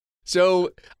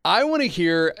So I want to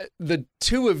hear the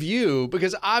two of you,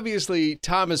 because obviously,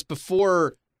 Thomas,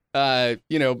 before, back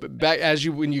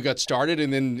when you got started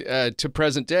and then to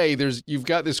present day, you've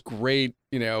got this great,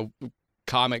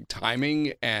 comic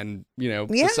timing and,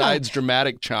 besides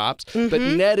dramatic chops, but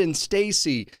Ned and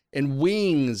Stacy and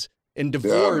Wings and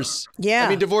Divorce. Yeah. I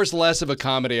mean, Divorce less of a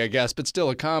comedy, I guess, but still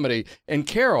a comedy. And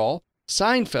Carol,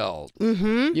 Seinfeld,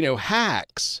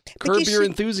 Hacks, Curb Your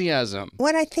Enthusiasm.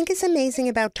 What I think is amazing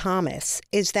about Thomas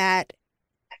is that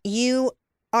you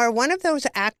are one of those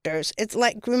actors. It's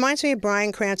reminds me of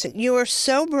Bryan Cranston. You are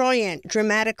so brilliant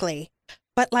dramatically,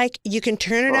 but you can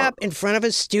turn it up in front of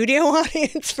a studio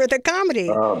audience for the comedy.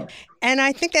 And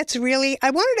I think that's really,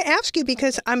 I wanted to ask you,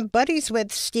 because I'm buddies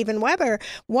with Steven Weber,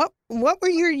 what were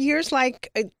your years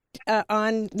like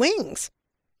on Wings?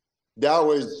 That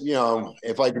was,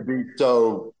 if I could be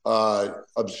so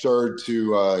absurd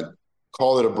to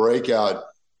call it a breakout,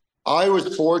 I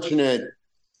was fortunate.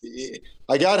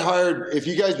 I got hired, if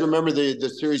you guys remember the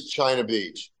series China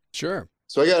Beach. Sure.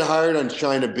 So I got hired on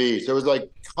China Beach. It was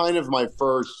kind of my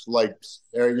first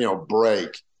break.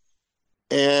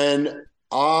 And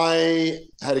I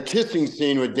had a kissing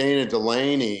scene with Dana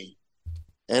Delaney,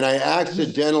 and I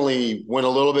accidentally went a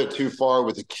little bit too far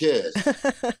with the kiss.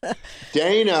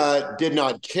 Dana did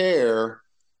not care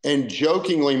and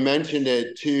jokingly mentioned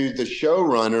it to the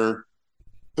showrunner,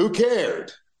 who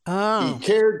cared. Oh. He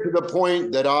cared to the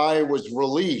point that I was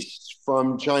released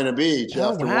from China Beach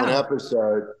after one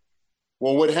episode.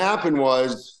 Well, what happened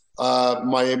was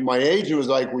my agent was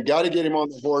like, we got to get him on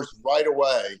the horse right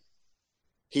away.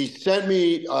 He sent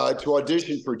me to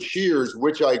audition for Cheers,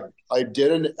 which I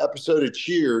did an episode of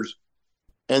Cheers.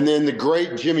 And then the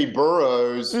great Jimmy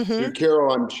Burrows, who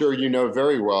Carol, I'm sure you know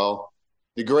very well,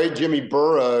 the great Jimmy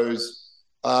Burrows,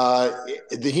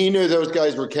 he knew those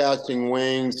guys were casting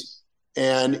Wings.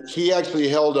 And he actually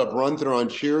held up Run Through on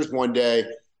Cheers one day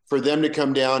for them to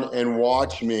come down and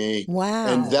watch me. Wow.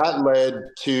 And that led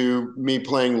to me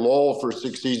playing Lowell for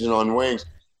 6 seasons on Wings.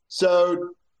 So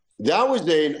that was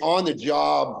an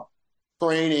on-the-job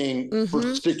training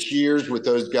for 6 years with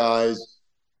those guys,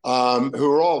 who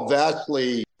are all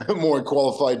vastly more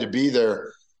qualified to be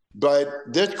there. But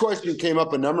this question came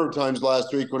up a number of times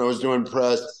last week when I was doing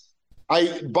press.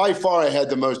 By far, I had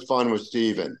the most fun with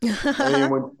Steven. I mean,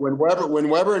 when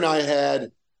Weber and I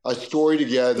had a story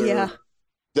together,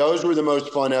 those were the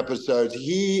most fun episodes.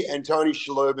 He and Tony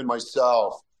Shalhoub and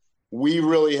myself, we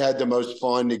really had the most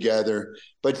fun together.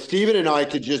 But Steven and I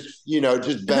could just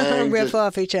bang, riff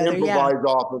off each other, improvise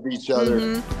off of each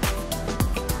other.